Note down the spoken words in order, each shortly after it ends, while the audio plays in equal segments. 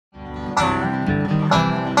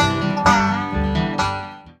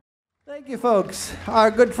Thank you, folks.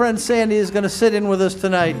 Our good friend Sandy is going to sit in with us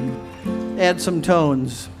tonight and add some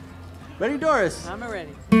tones. Ready, Doris? I'm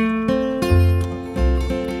ready.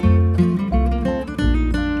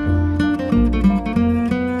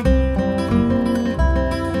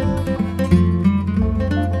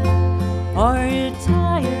 Are you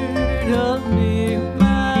tired of me,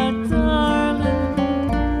 my darling?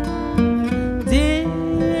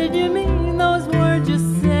 Did you mean those words you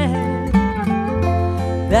said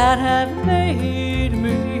that have made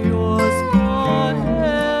me yours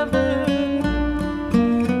forever?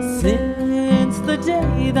 Since the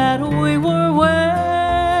day that we were wed,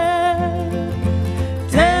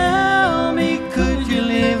 tell me, could you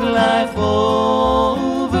live life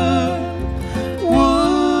over?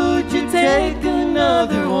 Would you take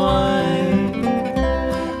another one?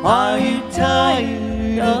 Are you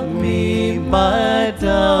tired of me, my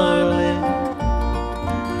darling?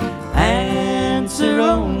 Answer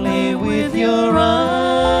only with your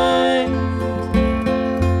eyes.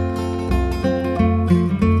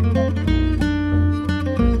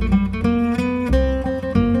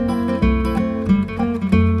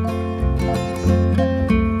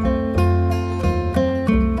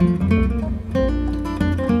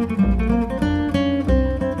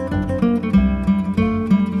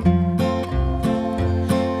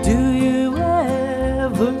 Do you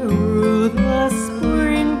ever rue the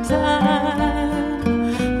springtime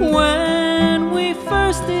when we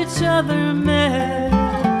first each other met?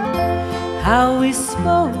 How we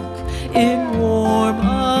spoke in warm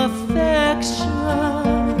affection,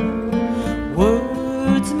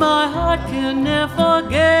 words my heart can never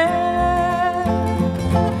forget.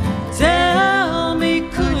 Tell me,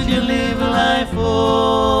 could you live life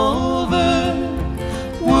over?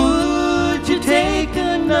 Would you take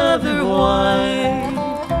another one?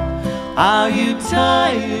 Are you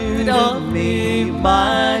tired of me,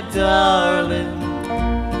 my darling?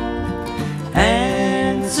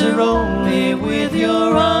 Answer only with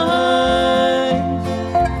your eyes.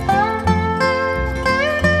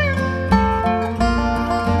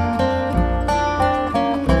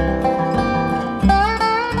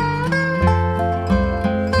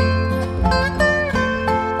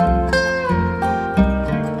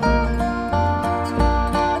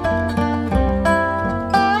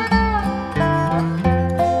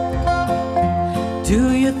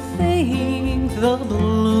 Do you think the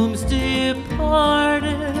blooms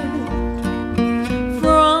departed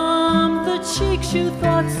from the cheeks you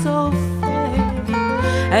thought so fair?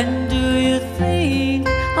 And do you think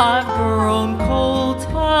I've grown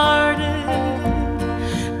cold-hearted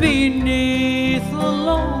beneath the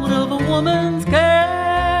load of a woman's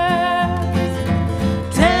cares?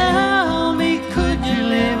 Tell me, could you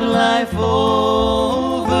live life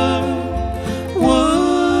over?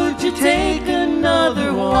 Would you take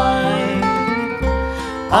another one?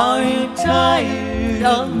 Are you tired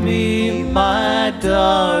of me, my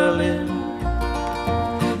darling?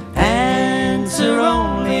 Answer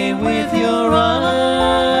only with your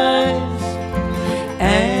eyes.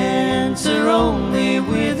 Answer only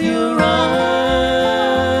with your eyes.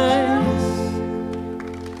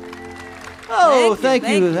 Oh, thank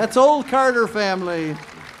you. That's Old Carter Family.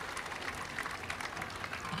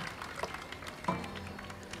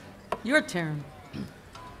 Your turn.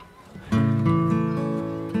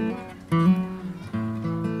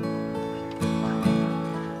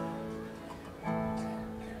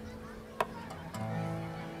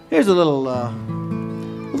 Here's a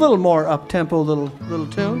little more up-tempo little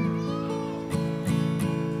tune.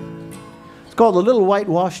 It's called The Little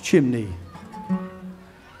Whitewashed Chimney.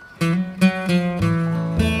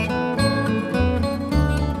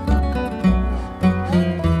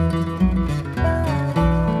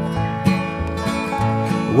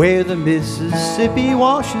 Where the Mississippi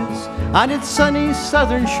washes on its sunny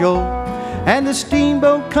southern shore, and the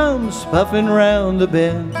steamboat comes puffing round the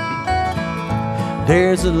bend,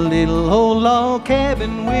 there's a little old log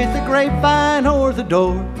cabin with a grapevine o'er the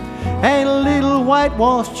door, and a little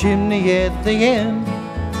whitewashed chimney at the end.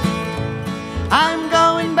 I'm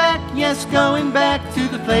going back, yes, going back to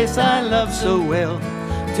the place I love so well,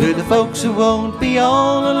 to the folks who won't be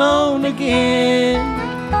all alone again.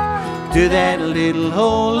 To that little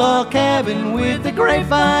old log cabin with the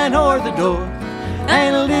grapevine o'er the door,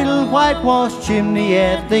 and a little whitewashed chimney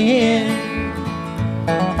at the end.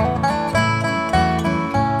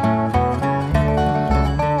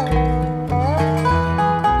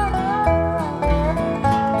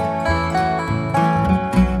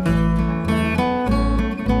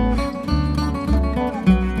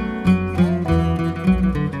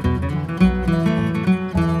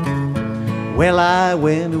 Well, I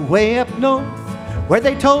went way up north where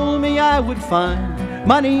they told me I would find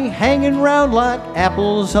money hanging round like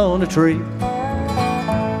apples on a tree.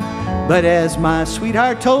 But as my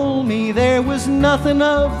sweetheart told me, there was nothing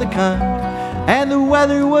of the kind, and the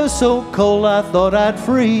weather was so cold I thought I'd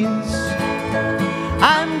freeze.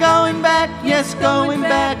 I'm going back, yes, going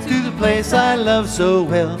back to the place I love so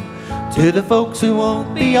well, to the folks who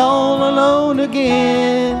won't be all alone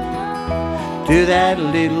again, to that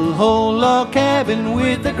little old log cabin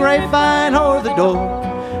with the grapevine o'er the door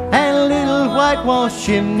and a little whitewashed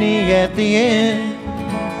chimney at the end.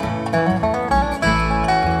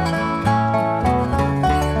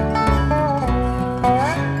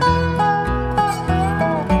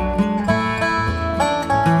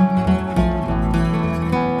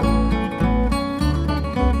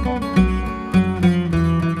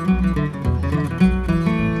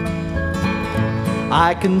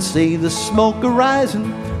 I can see the smoke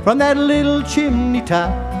arising from that little chimney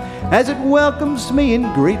top as it welcomes me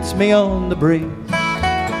and greets me on the breeze.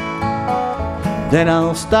 Then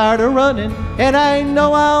I'll start a-running, and I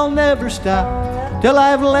know I'll never stop till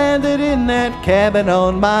I've landed in that cabin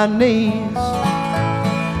on my knees.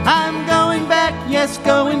 I'm going back, yes,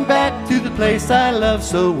 going back to the place I love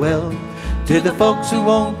so well, to the folks who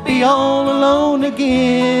won't be all alone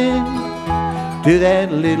again, to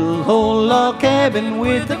that little old log cabin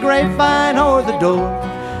with the grapevine o'er the door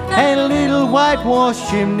and a little whitewashed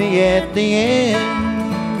chimney at the end,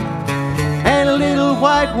 and a little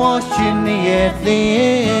whitewashed chimney at the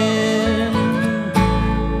end.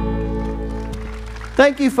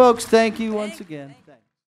 Thank you, folks. Thank you once again.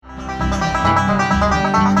 Thanks.